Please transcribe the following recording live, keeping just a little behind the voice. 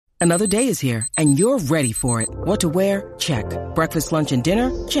Another day is here, and you're ready for it. What to wear? Check. Breakfast, lunch, and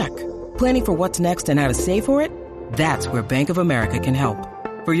dinner? Check. Planning for what's next and how to save for it? That's where Bank of America can help.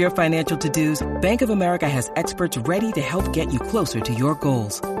 For your financial to-dos, Bank of America has experts ready to help get you closer to your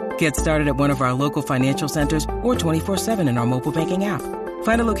goals. Get started at one of our local financial centers or 24/7 in our mobile banking app.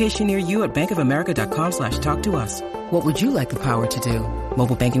 Find a location near you at bankofamerica.com/talktous. What would you like the power to do?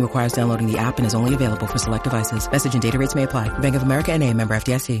 Mobile banking requires downloading the app and is only available for select devices. Message and data rates may apply. Bank of America N.A., member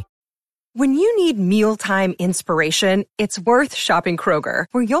FDIC. When you need mealtime inspiration, it's worth shopping Kroger,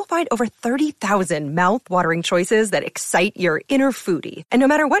 where you'll find over 30,000 mouth-watering choices that excite your inner foodie. And no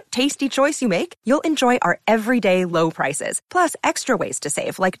matter what tasty choice you make, you'll enjoy our everyday low prices, plus extra ways to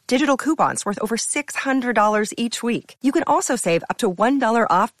save, like digital coupons worth over $600 each week. You can also save up to $1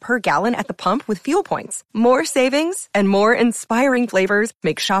 off per gallon at the pump with fuel points. More savings and more inspiring flavors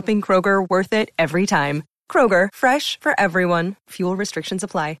make shopping Kroger worth it every time. Kroger, fresh for everyone. Fuel restrictions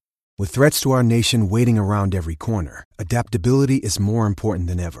apply. With threats to our nation waiting around every corner, adaptability is more important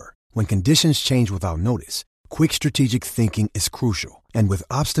than ever. When conditions change without notice, quick strategic thinking is crucial. And with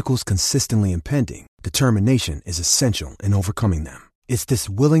obstacles consistently impending, determination is essential in overcoming them. It's this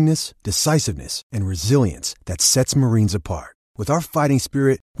willingness, decisiveness, and resilience that sets Marines apart. With our fighting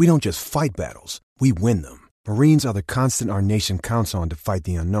spirit, we don't just fight battles, we win them. Marines are the constant our nation counts on to fight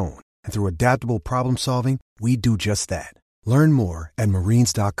the unknown. And through adaptable problem solving, we do just that. Learn more at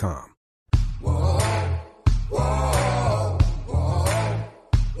marines.com. Whoa, whoa, whoa, whoa,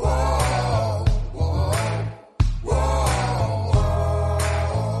 whoa, whoa,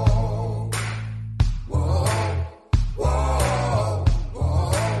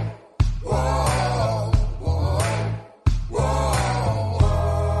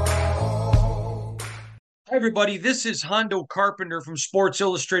 Hi, everybody. This is Hondo Carpenter from Sports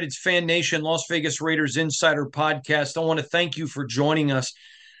Illustrated's Fan Nation Las Vegas Raiders Insider Podcast. I want to thank you for joining us.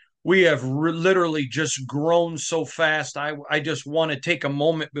 We have literally just grown so fast. I just want to take a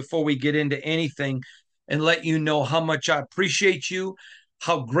moment before we get into anything and let you know how much I appreciate you,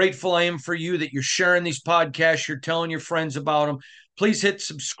 how grateful I am for you that you're sharing these podcasts, you're telling your friends about them. Please hit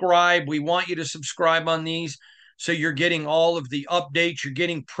subscribe. We want you to subscribe on these so you're getting all of the updates. You're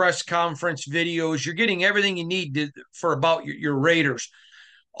getting press conference videos. You're getting everything you need for about your Raiders.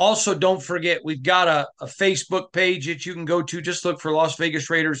 Also, don't forget, we've got a Facebook page that you can go to. Just look for Las Vegas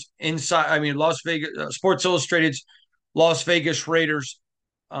Raiders Las Vegas Sports Illustrated's Las Vegas Raiders.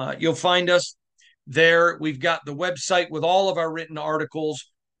 You'll find us there. We've got the website with all of our written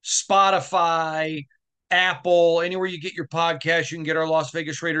articles, Spotify, Apple, anywhere you get your podcast, you can get our Las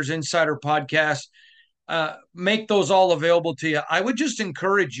Vegas Raiders Insider podcast. Make those all available to you. I would just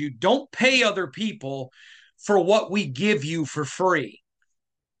encourage you, don't pay other people for what we give you for free.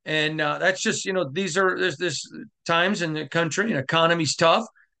 And that's just, there's this times in the country and economy's tough.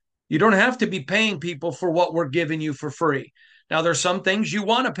 You don't have to be paying people for what we're giving you for free. Now, there's some things you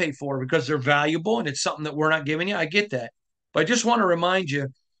want to pay for because they're valuable and it's something that we're not giving you. I get that. But I just want to remind you,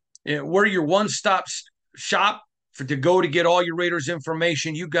 we're your one-stop shop to go to get all your Raiders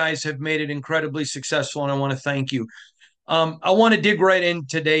information. You guys have made it incredibly successful, and I want to thank you. I want to dig right in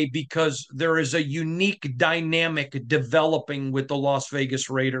today because there is a unique dynamic developing with the Las Vegas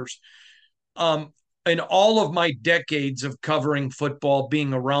Raiders. In all of my decades of covering football,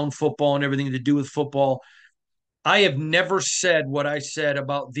 being around football and everything to do with football, I have never said what I said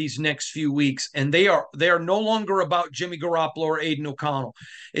about these next few weeks. And they are no longer about Jimmy Garoppolo or Aiden O'Connell.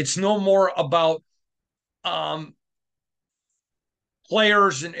 It's no more about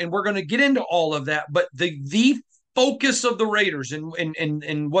players, and we're going to get into all of that. But the focus of the Raiders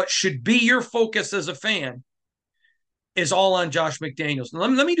and what should be your focus as a fan is all on Josh McDaniels. Now,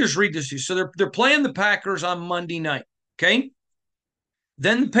 let me just read this to you. So they're playing the Packers on Monday night, okay?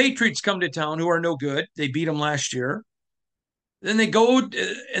 Then the Patriots come to town, who are no good. They beat them last year. Then they go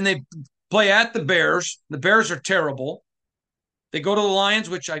and they play at the Bears. The Bears are terrible. They go to the Lions,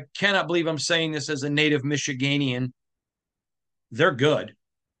 which I cannot believe I'm saying this as a native Michiganian. They're good.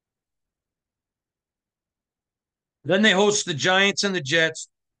 Then they host the Giants and the Jets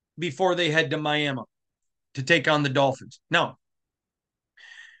before they head to Miami to take on the Dolphins. Now,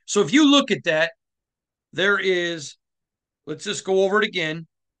 so if you look at that, let's just go over it again.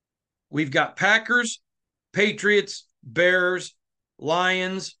 We've got Packers, Patriots, Bears,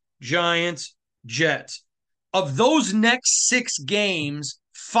 Lions, Giants, Jets. Of those next 6 games,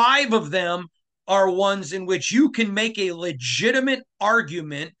 5 of them are ones in which you can make a legitimate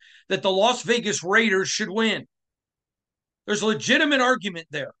argument that the Las Vegas Raiders should win. There's a legitimate argument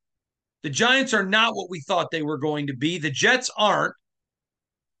there. The Giants are not what we thought they were going to be. The Jets aren't.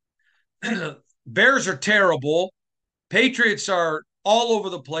 Bears are terrible. Patriots are all over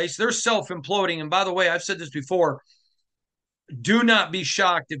the place. They're self-imploding. And by the way, I've said this before, do not be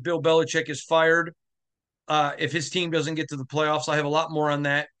shocked if Bill Belichick is fired if his team doesn't get to the playoffs. I have a lot more on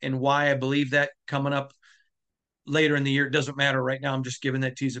that and why I believe that coming up later in the year. It doesn't matter right now. I'm just giving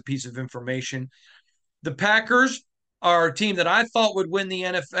that to you as a piece of information. The Packers are a team that I thought would win the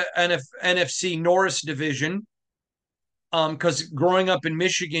NFC Norris division because growing up in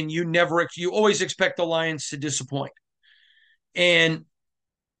Michigan, you always expect the Lions to disappoint. And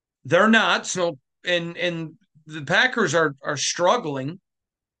they're not. So, and the Packers are struggling.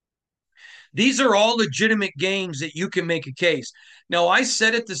 These are all legitimate games that you can make a case. Now, I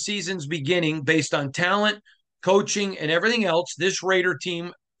said at the season's beginning, based on talent, coaching, and everything else, this Raider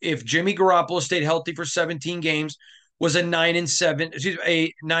team, if Jimmy Garoppolo stayed healthy for 17 games, was a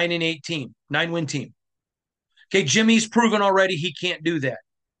 9-8 team, 9-win team. Okay, Jimmy's proven already he can't do that.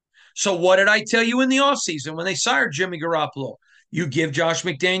 So what did I tell you in the offseason when they sired Jimmy Garoppolo? You give Josh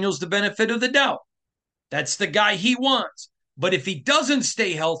McDaniels the benefit of the doubt. That's the guy he wants. But if he doesn't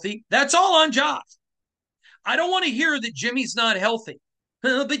stay healthy, that's all on Josh. I don't want to hear that Jimmy's not healthy.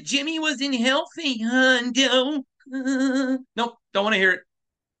 But Jimmy wasn't healthy, Hondo. Nope, don't want to hear it.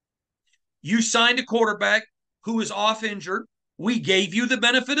 You signed a quarterback who is off injured. We gave you the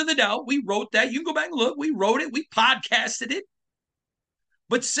benefit of the doubt. We wrote that. You can go back and look. We wrote it. We podcasted it.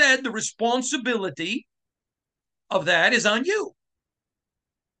 But said the responsibility of that is on you.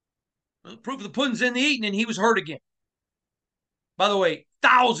 Well, the proof of the pudding's in the eating, and he was hurt again. By the way,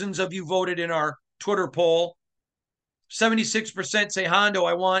 thousands of you voted in our Twitter poll. 76% say, Hondo,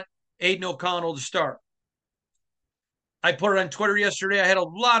 I want Aiden O'Connell to start. I put it on Twitter yesterday. I had a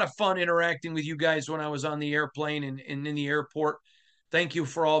lot of fun interacting with you guys when I was on the airplane and in the airport. Thank you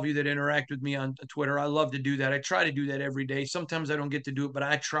for all of you that interact with me on Twitter. I love to do that. I try to do that every day. Sometimes I don't get to do it, but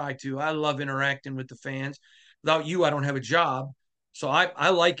I try to. I love interacting with the fans. Without you, I don't have a job. So I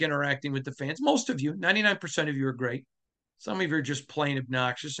like interacting with the fans. Most of you, 99% of you are great. Some of you are just plain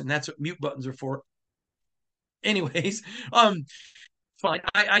obnoxious, and that's what mute buttons are for. Anyways, fine.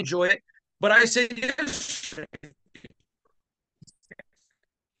 I enjoy it. But I said yesterday,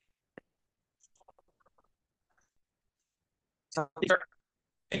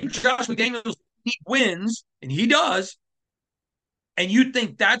 and Josh McDaniels, he wins, and he does, and you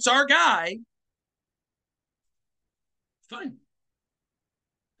think that's our guy, fine.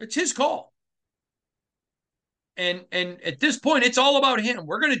 It's his call. And at this point, it's all about him.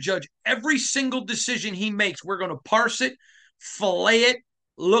 We're going to judge every single decision he makes. We're going to parse it, fillet it,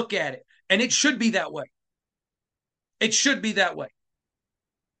 look at it. And it should be that way. It should be that way.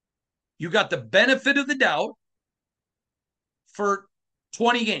 You got the benefit of the doubt for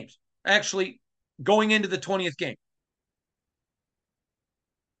 20 games, actually going into the 20th game.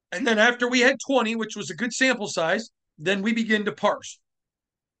 And then after we had 20, which was a good sample size, then we begin to parse.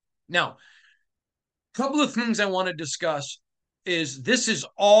 Now, a couple of things I want to discuss is this is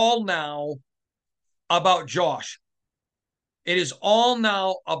all now about Josh. It is all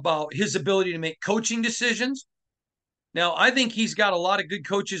now about his ability to make coaching decisions. Now, I think he's got a lot of good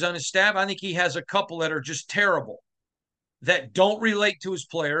coaches on his staff. I think he has a couple that are just terrible, that don't relate to his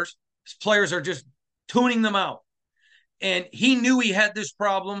players. His players are just tuning them out. And he knew he had this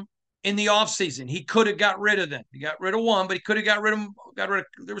problem in the offseason. He could have got rid of them. He got rid of one, but he could have got rid of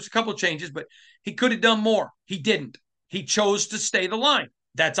there was a couple of changes, but he could have done more. He didn't. He chose to stay the line.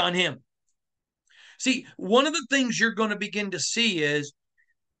 That's on him. See, one of the things you're going to begin to see is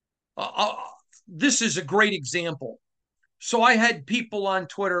this is a great example. So I had people on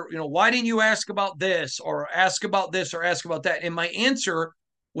Twitter, why didn't you ask about this or ask about this or ask about that? And my answer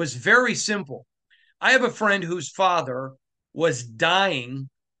was very simple. I have a friend whose father was dying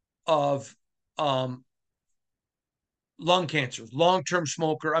of lung cancer, long-term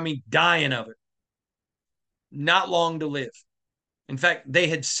smoker. I mean, dying of it. Not long to live. In fact, they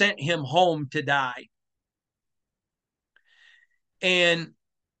had sent him home to die. And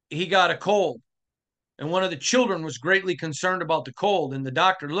he got a cold. And one of the children was greatly concerned about the cold. And the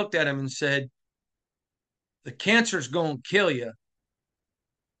doctor looked at him and said, the cancer's going to kill you.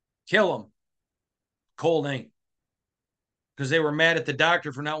 Kill him. Cold ain't. Because they were mad at the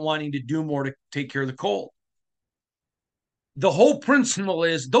doctor for not wanting to do more to take care of the cold. The whole principle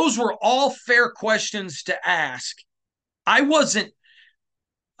is those were all fair questions to ask. I wasn't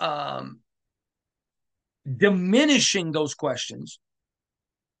diminishing those questions.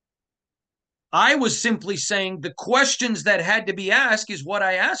 I was simply saying the questions that had to be asked is what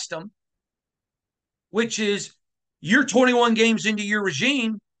I asked them, which is you're 21 games into your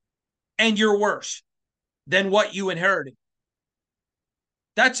regime and you're worse than what you inherited.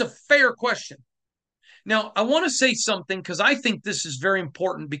 That's a fair question. Now, I want to say something because I think this is very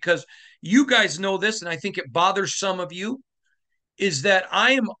important because you guys know this, and I think it bothers some of you, is that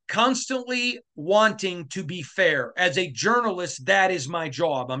I am constantly wanting to be fair. As a journalist, that is my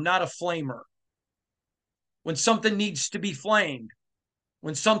job. I'm not a flamer. When something needs to be flamed,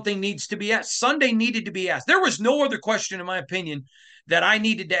 when something needs to be asked, Sunday needed to be asked. There was no other question, in my opinion, that I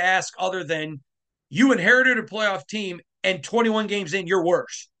needed to ask other than you inherited a playoff team and 21 games in, you're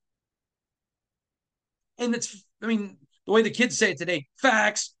worse. And it's, I mean, the way the kids say it today,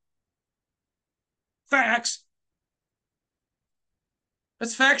 facts, facts.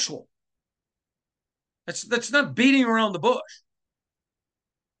 That's factual. That's not beating around the bush.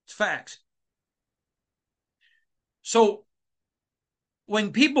 It's facts. So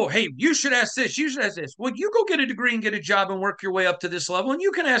when people, hey, you should ask this, you should ask this. Well, you go get a degree and get a job and work your way up to this level, and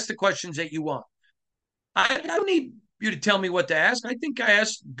you can ask the questions that you want. I don't need you to tell me what to ask. I think I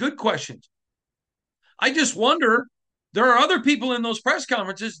asked good questions. I just wonder, there are other people in those press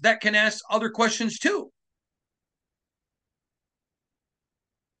conferences that can ask other questions too.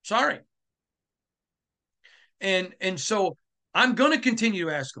 Sorry. And so I'm going to continue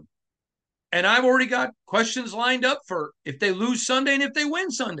to ask them. And I've already got questions lined up for if they lose Sunday and if they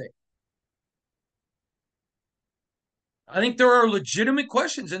win Sunday. I think there are legitimate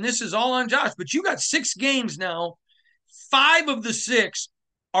questions, and this is all on Josh. But you got 6 games now. 5 of the 6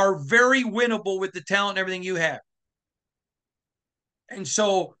 are very winnable with the talent and everything you have. And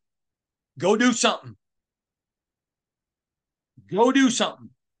so go do something. Go do something.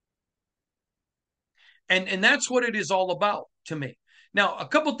 And that's what it is all about to me. Now, a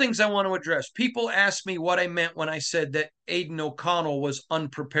couple things I want to address. People ask me what I meant when I said that Aidan O'Connell was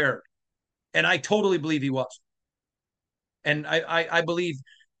unprepared. And I totally believe he was. And I believe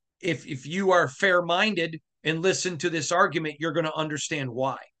if you are fair-minded and listen to this argument, you're going to understand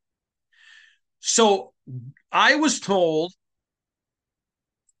why. So I was told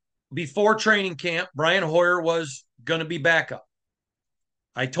before training camp, Brian Hoyer was going to be backup.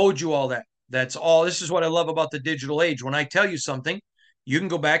 I told you all that. That's all. This is what I love about the digital age. When I tell you something, you can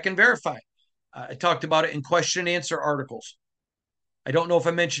go back and verify. I talked about it in question and answer articles. I don't know if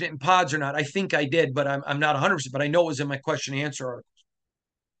I mentioned it in pods or not. I think I did, but I'm not 100%, but I know it was in my question and answer articles.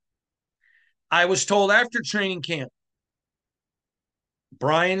 I was told after training camp,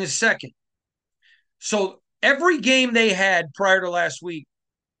 Brian is second. So every game they had prior to last week,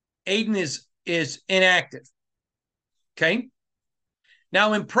 Aidan is inactive. Okay.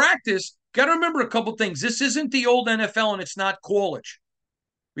 Now in practice, got to remember a couple things. This isn't the old NFL and it's not college.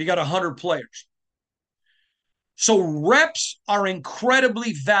 We got 100 players. So reps are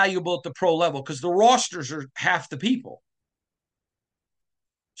incredibly valuable at the pro level because the rosters are half the people.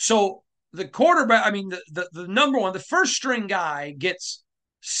 So the quarterback, I mean, the number one, the first string guy gets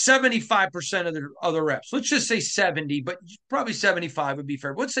 75% of the reps. Let's just say 70, but probably 75 would be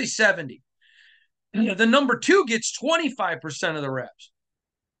fair. Let's say 70. The number 2 gets 25% of the reps.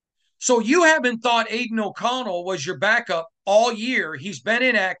 So you haven't thought Aidan O'Connell was your backup all year. He's been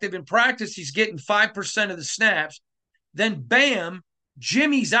inactive. In practice, he's getting 5% of the snaps. Then, bam,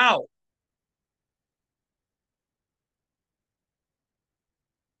 Jimmy's out.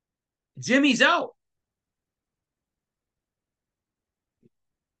 Jimmy's out.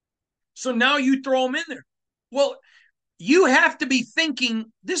 So now you throw him in there. Well, you have to be thinking,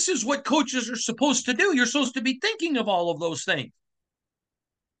 this is what coaches are supposed to do. You're supposed to be thinking of all of those things.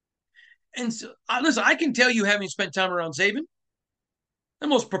 And so, listen, I can tell you, having spent time around Saban, the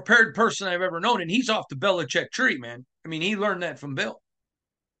most prepared person I've ever known, and he's off the Belichick tree, man. I mean, he learned that from Bill.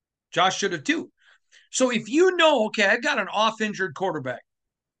 Josh should have too. So if you know, okay, I've got an off-injured quarterback,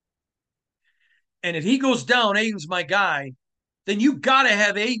 and if he goes down, Aidan's my guy, then you got to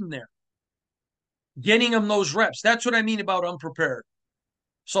have Aidan there, getting him those reps. That's what I mean about unprepared.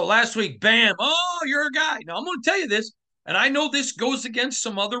 So last week, bam, oh, you're a guy. Now I'm going to tell you this, and I know this goes against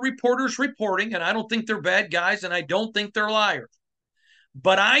some other reporters reporting, and I don't think they're bad guys, and I don't think they're liars.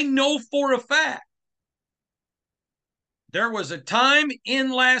 But I know for a fact there was a time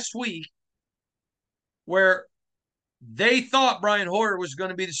in last week where they thought Brian Hoyer was going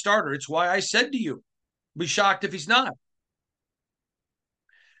to be the starter. It's why I said to you, be shocked if he's not.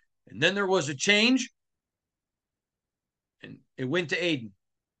 And then there was a change, and it went to Aidan,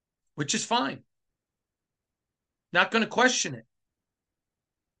 which is fine. Not going to question it.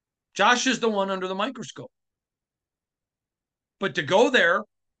 Josh is the one under the microscope. But to go there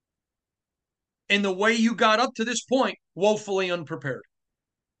in the way you got up to this point, woefully unprepared.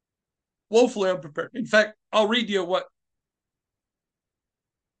 Woefully unprepared. In fact, I'll read you a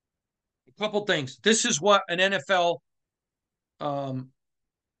couple things. This is what an NFL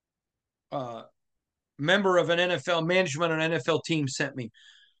member of an NFL management on an NFL team sent me.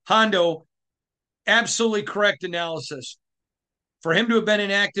 Hondo, absolutely correct analysis. For him to have been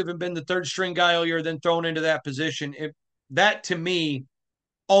inactive and been the third string guy all year, then thrown into that position, that to me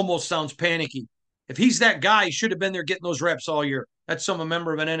almost sounds panicky. If he's that guy, he should have been there getting those reps all year. That's a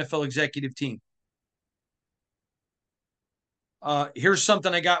member of an NFL executive team. Here's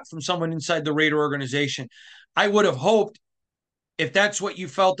something I got from someone inside the Raider organization. I would have hoped if that's what you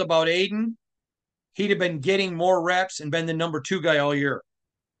felt about Aiden, he'd have been getting more reps and been the number 2 guy all year.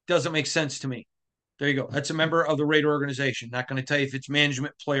 Doesn't make sense to me. There you go. That's a member of the Raider organization. Not going to tell you if it's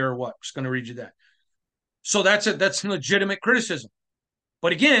management, player, or what. Just going to read you that. So that's a legitimate criticism.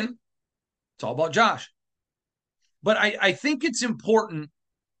 But again, it's all about Josh. But I think it's important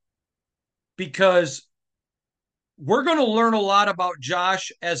because we're going to learn a lot about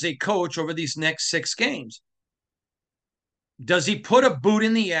Josh as a coach over these next 6 games. Does he put a boot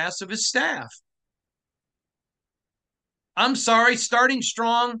in the ass of his staff? I'm sorry, starting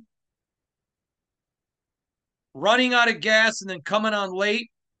strong, running out of gas, and then coming on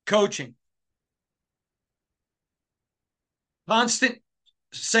late, coaching. Constant,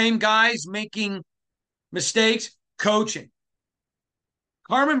 same guys making mistakes, coaching.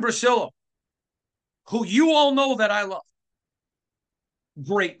 Carmen Brasillo, who you all know that I love.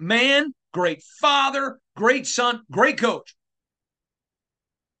 Great man, great father, great son, great coach.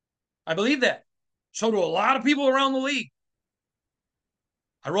 I believe that. So do a lot of people around the league.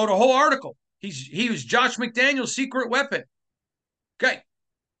 I wrote a whole article. He was Josh McDaniel's secret weapon. Okay.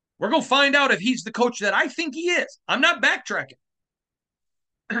 We're going to find out if he's the coach that I think he is. I'm not backtracking.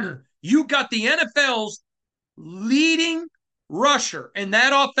 You got the NFL's leading rusher in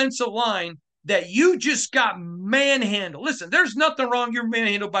that offensive line that you just got manhandled. Listen, there's nothing wrong. You're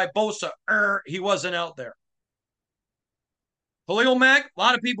manhandled by Bosa. He wasn't out there. Khalil Mack, a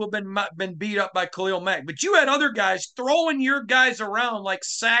lot of people have been beat up by Khalil Mack, but you had other guys throwing your guys around like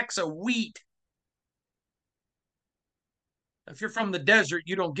sacks of wheat. If you're from the desert,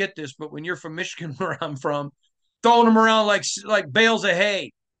 you don't get this, but when you're from Michigan, where I'm from, throwing them around like bales of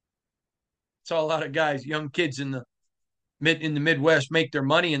hay. Saw a lot of guys, young kids in the Midwest, make their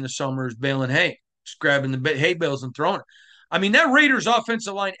money in the summers baling hay, just grabbing the hay bales and throwing it. I mean, that Raiders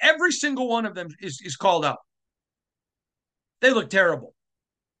offensive line, every single one of them is called out. They look terrible.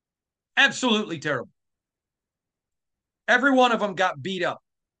 Absolutely terrible. Every one of them got beat up.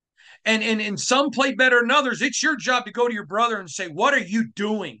 And some played better than others. It's your job to go to your brother and say, what are you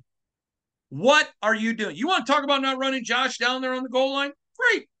doing? What are you doing? You want to talk about not running Josh down there on the goal line?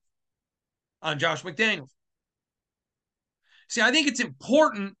 Great. On Josh McDaniels. See, I think it's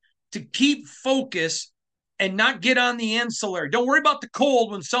important to keep focus and not get on the ancillary. Don't worry about the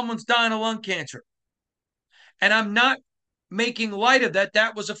cold when someone's dying of lung cancer. And I'm not making light of that.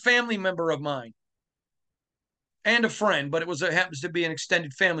 That was a family member of mine and a friend, but it happens to be an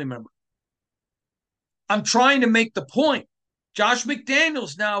extended family member. I'm trying to make the point. Josh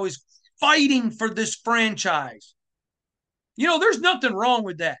McDaniels now is fighting for this franchise. You know, there's nothing wrong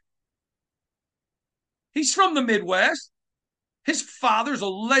with that. He's from the Midwest. His father's a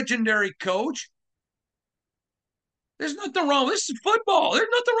legendary coach. There's nothing wrong. This is football. There's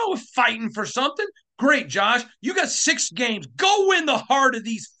nothing wrong with fighting for something. Great, Josh. You got 6 games. Go win the heart of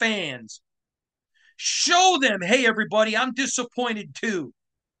these fans. Show them, hey, everybody, I'm disappointed too.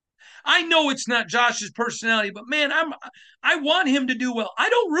 I know it's not Josh's personality, but man, I want him to do well. I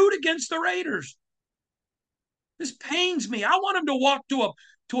don't root against the Raiders. This pains me. I want him to walk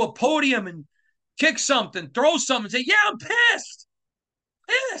to a podium and kick something, throw something, and say, yeah, I'm pissed.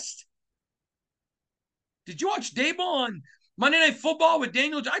 Pissed. Did you watch Daboll on Monday Night Football with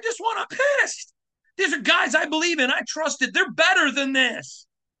Daniel? I just want to pissed. These are guys I believe in. I trusted. They're better than this.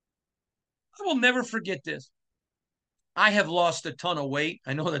 I will never forget this. I have lost a ton of weight.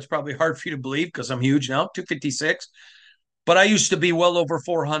 I know that's probably hard for you to believe because I'm huge now, 256. But I used to be well over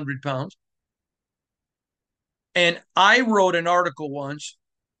 400 pounds. And I wrote an article once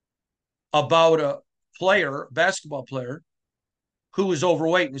about a basketball player, who was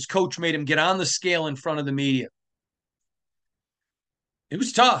overweight, and his coach made him get on the scale in front of the media. It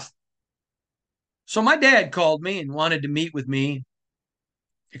was tough. So my dad called me and wanted to meet with me,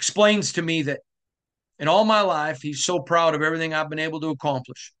 explains to me that in all my life, he's so proud of everything I've been able to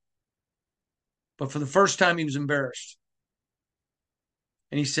accomplish. But for the first time, he was embarrassed.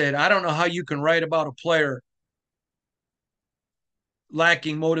 And he said, I don't know how you can write about a player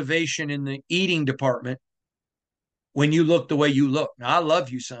lacking motivation in the eating department when you look the way you look. Now, I love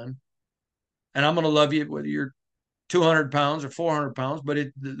you, son. And I'm going to love you whether you're 200 pounds or 400 pounds. But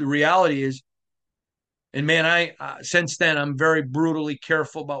the reality is, And man, I since then I'm very brutally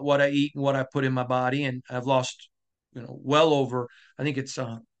careful about what I eat and what I put in my body, and I've lost, well over. I think it's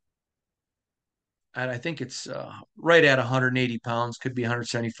I think it's right at 180 pounds, could be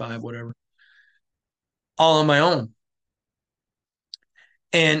 175, whatever, all on my own.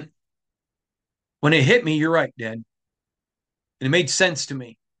 And when it hit me, you're right, Dad, and it made sense to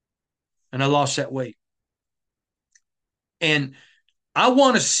me, and I lost that weight. And I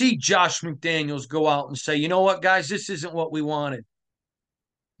want to see Josh McDaniels go out and say, you know what, guys, this isn't what we wanted.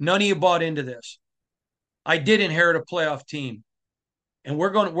 None of you bought into this. I did inherit a playoff team, and we're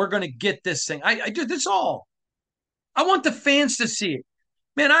going to get this thing. I do this all. I want the fans to see it.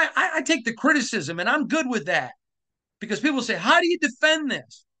 Man, I take the criticism, and I'm good with that because people say, how do you defend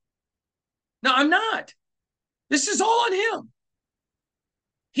this? No, I'm not. This is all on him.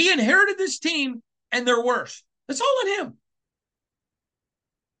 He inherited this team, and they're worse. That's all on him.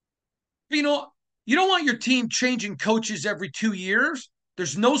 You know, you don't want your team changing coaches every 2 years.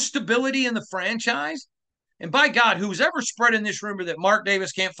 There's no stability in the franchise. And by God, who's ever spreading this rumor that Mark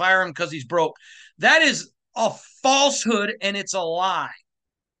Davis can't fire him because he's broke, that is a falsehood and it's a lie.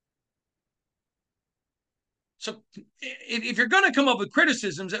 So if you're going to come up with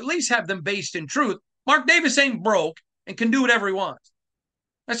criticisms, at least have them based in truth. Mark Davis ain't broke and can do whatever he wants.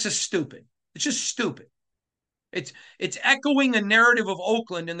 That's just stupid. It's just stupid. It's echoing a narrative of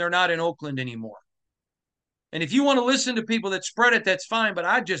Oakland, and they're not in Oakland anymore. And if you want to listen to people that spread it, that's fine, but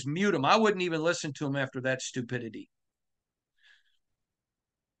I'd just mute them. I wouldn't even listen to them after that stupidity.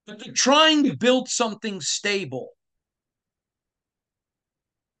 But they're trying to build something stable.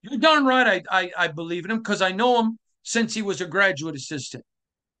 You're darn right I believe in him because I know him since he was a graduate assistant.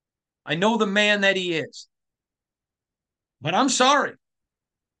 I know the man that he is. But I'm sorry.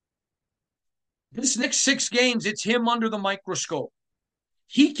 This next 6 games, it's him under the microscope.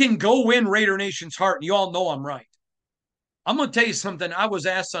 He can go win Raider Nation's heart, and you all know I'm right. I'm going to tell you something. I was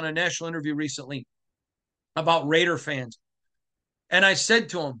asked on a national interview recently about Raider fans. And I said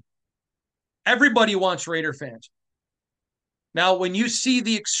to him, everybody wants Raider fans. Now, when you see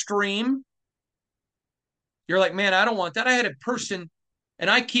the extreme, you're like, man, I don't want that. I had a person, and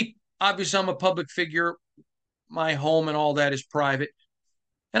obviously, I'm a public figure. My home and all that is private.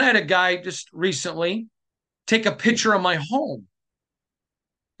 And I had a guy just recently take a picture of my home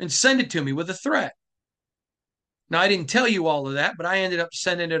and send it to me with a threat. Now, I didn't tell you all of that, but I ended up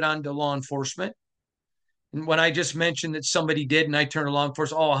sending it on to law enforcement. And when I just mentioned that somebody did, and I turned to law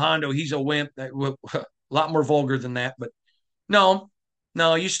enforcement, oh, Hondo, he's a wimp. A lot more vulgar than that. But no,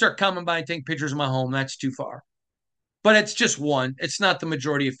 you start coming by and taking pictures of my home, that's too far. But it's just one. It's not the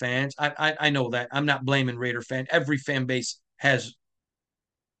majority of fans. I know that. I'm not blaming Raider fan. Every fan base has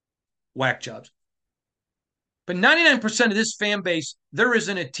whack jobs. But 99% of this fan base, there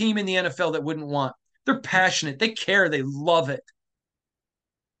isn't a team in the NFL that wouldn't want. They're passionate. They care. They love it.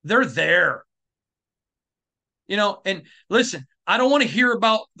 They're there. And listen, I don't want to hear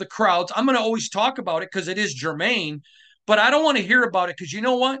about the crowds. I'm going to always talk about it because it is germane, but I don't want to hear about it because you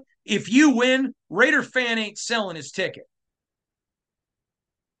know what? If you win, Raider fan ain't selling his ticket.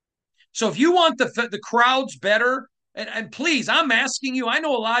 So if you want the crowds better, and please, I'm asking you, I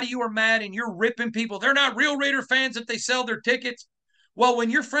know a lot of you are mad and you're ripping people. They're not real Raider fans if they sell their tickets. Well, when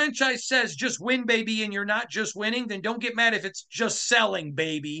your franchise says just win, baby, and you're not just winning, then don't get mad if it's just selling,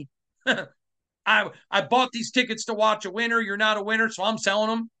 baby. I bought these tickets to watch a winner. You're not a winner, so I'm selling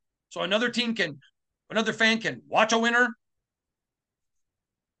them. So another fan can watch a winner.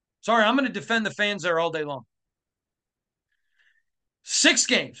 Sorry, I'm going to defend the fans there all day long. 6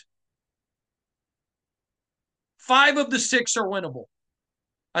 games. 5 of the 6 are winnable.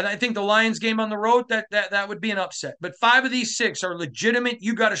 I think the Lions game on the road, that would be an upset. But 5 of these 6 are legitimate.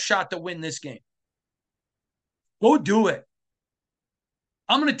 You got a shot to win this game. Go do it.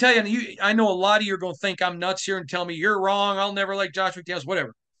 I'm going to tell you, I know a lot of you are going to think I'm nuts here and tell me you're wrong. I'll never like Josh McDaniels,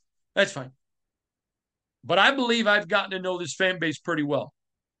 whatever. That's fine. But I believe I've gotten to know this fan base pretty well.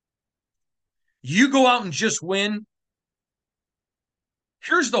 You go out and just win.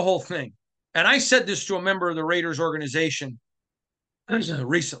 Here's the whole thing. And I said this to a member of the Raiders organization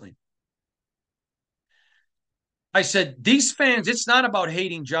recently. I said, these fans, it's not about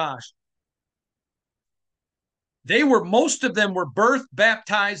hating Josh. Most of them were birthed,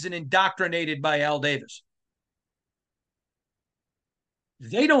 baptized, and indoctrinated by Al Davis.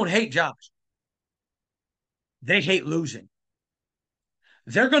 They don't hate Josh. They hate losing.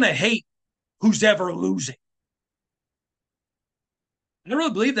 They're going to hate who's ever losing. I don't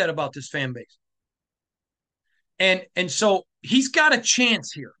really believe that about this fan base. And so he's got a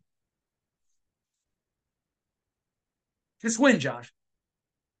chance here. Just win, Josh.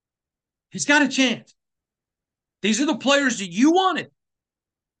 He's got a chance. These are the players that you wanted.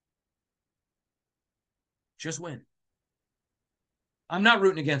 Just win. I'm not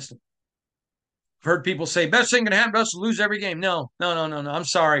rooting against them. I've heard people say, best thing can happen to us is lose every game. No. I'm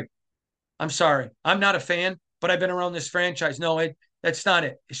sorry. I'm not a fan, but I've been around this franchise. No, that's not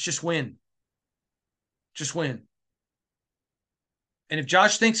it. It's just win. Just win. And if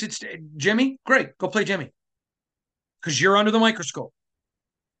Josh thinks it's Jimmy, great. Go play Jimmy. Because you're under the microscope.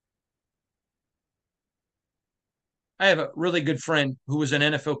 I have a really good friend who was an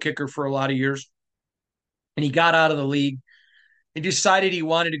NFL kicker for a lot of years. And he got out of the league. He decided he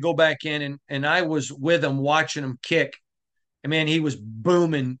wanted to go back in. And I was with him watching him kick. And man, he was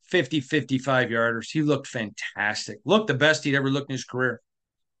booming 50, 55 yarders. He looked fantastic. Looked the best he'd ever looked in his career.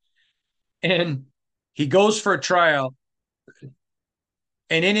 And he goes for a tryout.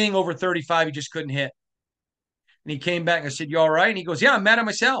 And anything over 35, he just couldn't hit. And he came back and I said, you all right? And he goes, yeah, I'm mad at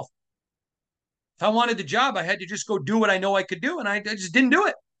myself. If I wanted the job, I had to just go do what I know I could do. And I just didn't do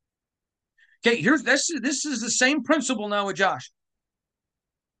it. Okay, this is the same principle now with Josh.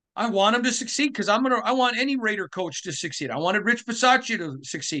 I want him to succeed because I want any Raider coach to succeed. I wanted Rich Bisaccia to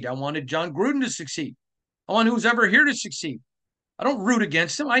succeed. I wanted John Gruden to succeed. I want who's ever here to succeed. I don't root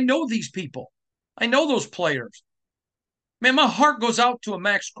against them. I know these people. I know those players. Man, my heart goes out to a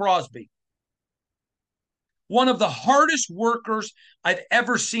Max Crosby. One of the hardest workers I've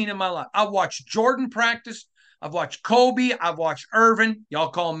ever seen in my life. I watched Jordan practice. I've watched Kobe. I've watched Irvin. Y'all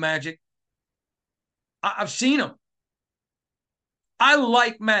call him Magic. I've seen him. I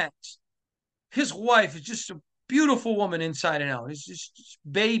like Max. His wife is just a beautiful woman inside and out. His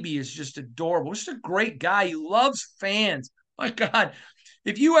baby is just adorable. Just a great guy. He loves fans. My God,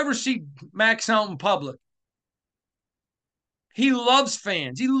 if you ever see Max out in public, he loves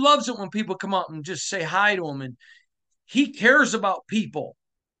fans. He loves it when people come up and just say hi to him. And he cares about people.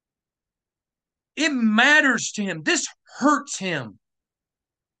 It matters to him. This hurts him.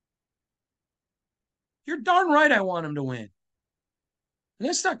 You're darn right I want him to win. And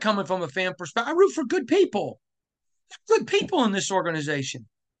that's not coming from a fan perspective. I root for good people. There's good people in this organization.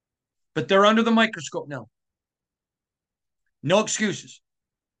 But they're under the microscope now. No excuses.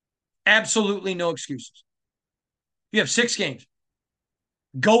 Absolutely no excuses. You have 6 games.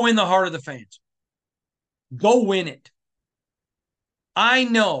 Go in the heart of the fans. Go win it. I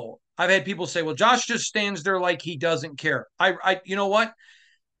know I've had people say, well, Josh just stands there like he doesn't care. You know what?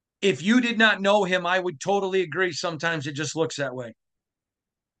 If you did not know him, I would totally agree. Sometimes it just looks that way.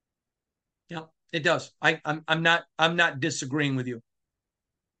 Yeah, it does. I'm not disagreeing with you.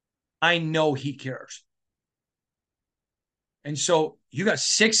 I know he cares. And so you got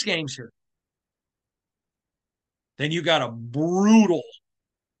 6 games here. Then you got a brutal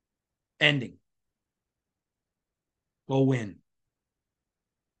ending. Go win.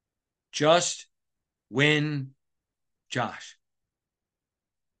 Just win, Josh.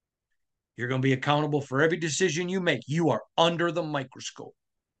 You're going to be accountable for every decision you make. You are under the microscope.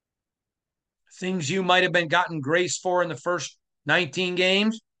 Things you might have been gotten grace for in the first 19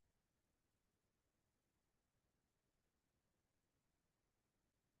 games.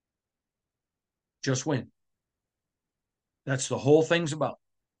 Just win. That's the whole thing's about.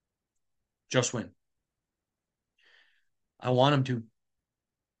 Just win. I want him to.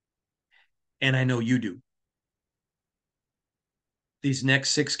 And I know you do. These next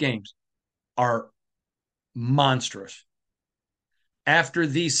 6 games are monstrous. After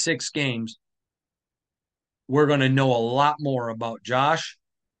these 6 games, we're going to know a lot more about Josh,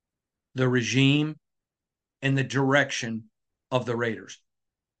 the regime, and the direction of the Raiders.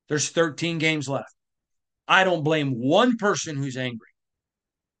 There's 13 games left. I don't blame one person who's angry.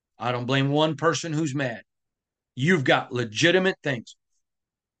 I don't blame one person who's mad. You've got legitimate things.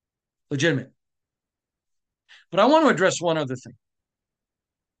 Legitimate. But I want to address one other thing.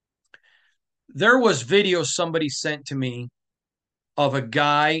 There was video somebody sent to me of a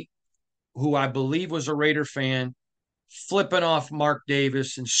guy who I believe was a Raider fan flipping off Mark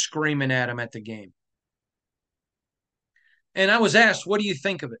Davis and screaming at him at the game. And I was asked, what do you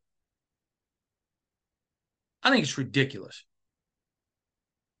think of it? I think it's ridiculous.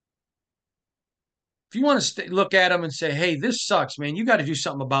 If you want to look at him and say, hey, this sucks, man, you got to do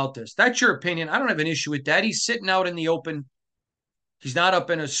something about this. That's your opinion. I don't have an issue with that. He's sitting out in the open. He's not up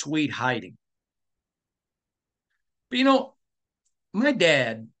in a suite hiding. But, you know, my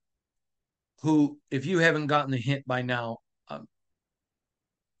dad, who, if you haven't gotten the hint by now,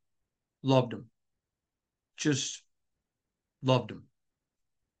 loved him. Just loved him.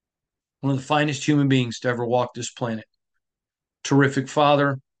 One of the finest human beings to ever walk this planet. Terrific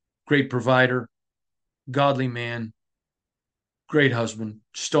father, great provider, godly man, great husband.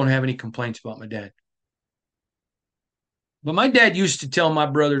 Just don't have any complaints about my dad. But my dad used to tell my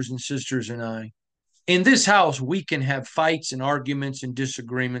brothers and sisters and I, in this house, we can have fights and arguments and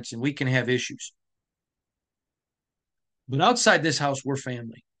disagreements and we can have issues. But outside this house, we're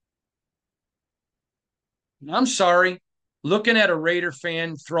family. And I'm sorry, looking at a Raider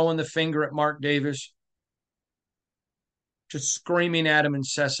fan throwing the finger at Mark Davis, just screaming at him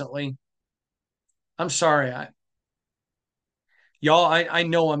incessantly. I'm sorry. I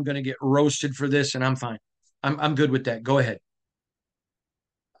know I'm going to get roasted for this, and I'm fine. I'm good with that. Go ahead.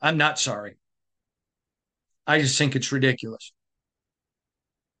 I'm not sorry. I just think it's ridiculous.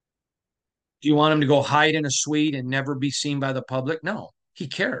 Do you want him to go hide in a suite and never be seen by the public? No, he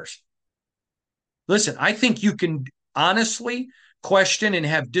cares. Listen, I think you can honestly question and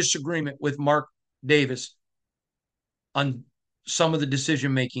have disagreement with Mark Davis on some of the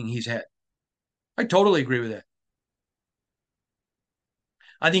decision making he's had. I totally agree with that.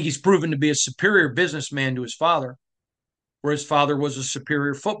 I think he's proven to be a superior businessman to his father, where his father was a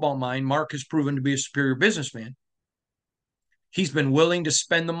superior football mind. Mark has proven to be a superior businessman. He's been willing to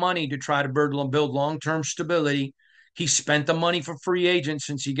spend the money to try to build long-term stability. He spent the money for free agents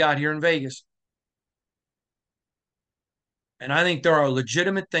since he got here in Vegas. And I think there are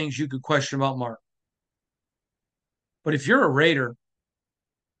legitimate things you could question about Mark. But if you're a Raider,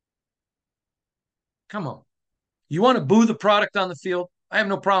 come on. You want to boo the product on the field? I have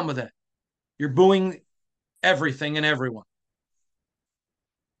no problem with that. You're booing everything and everyone.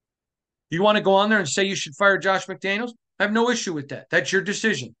 You want to go on there and say you should fire Josh McDaniels? I have no issue with that. That's your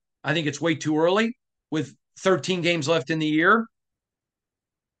decision. I think it's way too early with 13 games left in the year.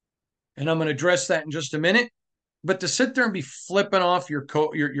 And I'm going to address that in just a minute. But to sit there and be flipping off your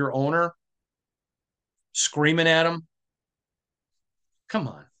owner, screaming at him, come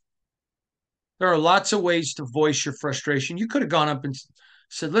on. There are lots of ways to voice your frustration. You could have gone up and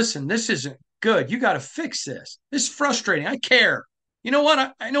said, listen, this isn't good. You got to fix this. This is frustrating. I care. You know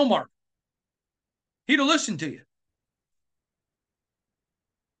what? I know Mark. He'd have listened to you.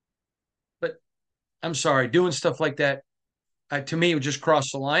 But I'm sorry, doing stuff like that, to me, it would just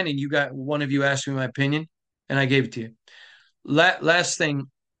cross the line. And one of you asked me my opinion, and I gave it to you. Last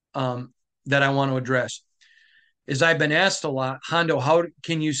thing that I want to address is I've been asked a lot, Hondo, how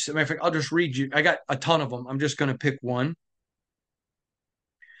can you, matter of fact, I'll just read you. I got a ton of them. I'm just going to pick one.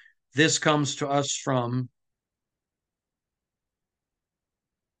 This comes to us from,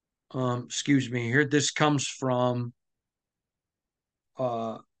 excuse me here. This comes from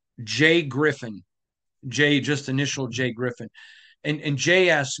Jay Griffin. Jay, just initial Jay Griffin. And Jay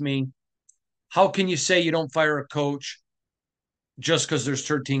asked me, how can you say you don't fire a coach just because there's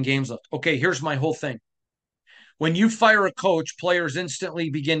 13 games left? Okay, here's my whole thing. When you fire a coach, players instantly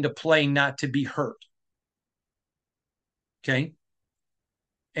begin to play not to be hurt. Okay.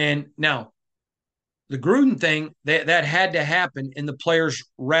 And now, the Gruden thing, that had to happen, and the players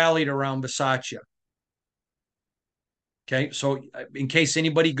rallied around Bisaccia. Okay. So, in case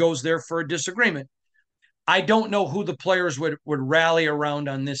anybody goes there for a disagreement, I don't know who the players would rally around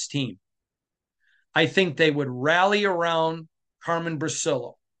on this team. I think they would rally around Carmen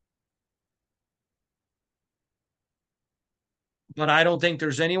Bricillo. But I don't think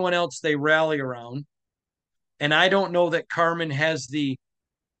there's anyone else they rally around. And I don't know that Carmen has the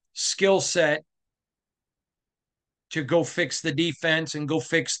skill set to go fix the defense and go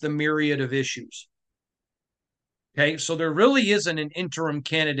fix the myriad of issues. Okay. So there really isn't an interim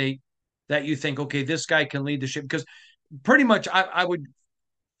candidate that you think, okay, this guy can lead the ship. Because pretty much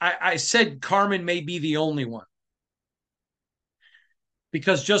I said Carmen may be the only one.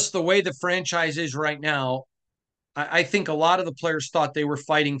 Because just the way the franchise is right now, I think a lot of the players thought they were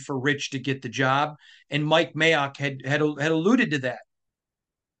fighting for Rich to get the job, and Mike Mayock had alluded to that.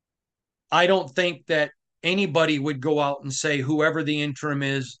 I don't think that anybody would go out and say whoever the interim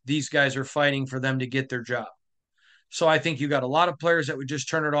is, these guys are fighting for them to get their job. So I think you got a lot of players that would just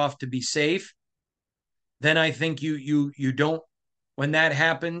turn it off to be safe. Then I think you don't, when that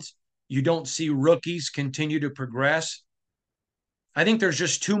happens, you don't see rookies continue to progress. I think there's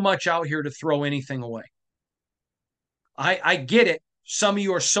just too much out here to throw anything away. I get it. Some of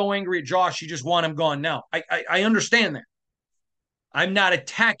you are so angry at Josh, you just want him gone now. I understand that. I'm not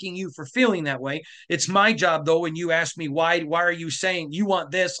attacking you for feeling that way. It's my job, though, when you ask me why are you saying you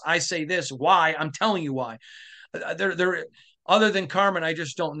want this? I say this. Why? I'm telling you why. Other than Carmen, I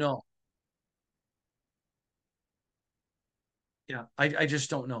just don't know. Yeah, I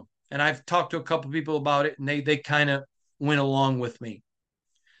just don't know. And I've talked to a couple of people about it, and they kind of went along with me.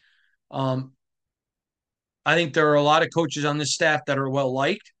 I think there are a lot of coaches on this staff that are well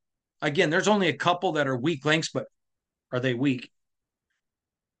liked. Again, there's only a couple that are weak links, but are they weak?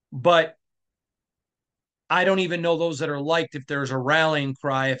 But I don't even know those that are liked if there's a rallying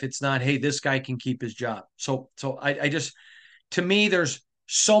cry, if it's not, hey, this guy can keep his job. So I just, to me, there's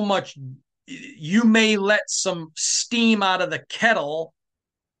so much. You may let some steam out of the kettle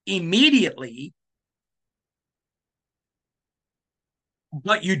immediately,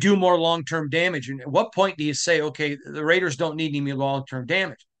 but you do more long-term damage. And at what point do you say, okay, the Raiders don't need any long-term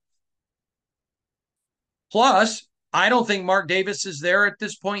damage? Plus, I don't think Mark Davis is there at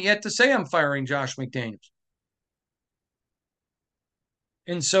this point yet to say I'm firing Josh McDaniels.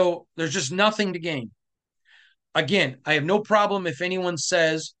 And so there's just nothing to gain. Again, I have no problem if anyone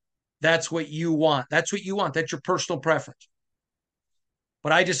says that's what you want. That's what you want. That's your personal preference.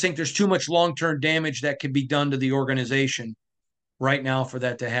 But I just think there's too much long-term damage that could be done to the organization right now for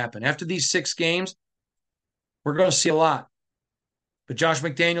that to happen. After these 6 games, we're going to see a lot. But Josh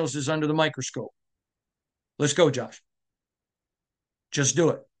McDaniels is under the microscope. Let's go, Josh. Just do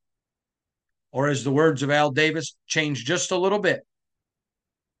it. Or as the words of Al Davis, change just a little bit.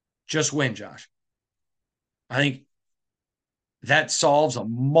 Just win, Josh. I think that solves a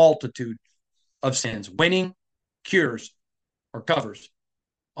multitude of sins. Winning cures or covers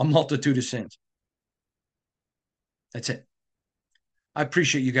a multitude of sins. That's it. I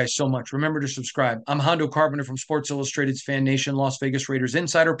appreciate you guys so much. Remember to subscribe. I'm Hondo Carpenter from Sports Illustrated's Fan Nation Las Vegas Raiders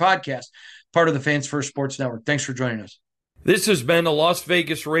Insider Podcast, part of the Fans First Sports Network. Thanks for joining us. This has been a Las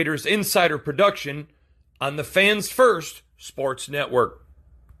Vegas Raiders Insider production on the Fans First Sports Network.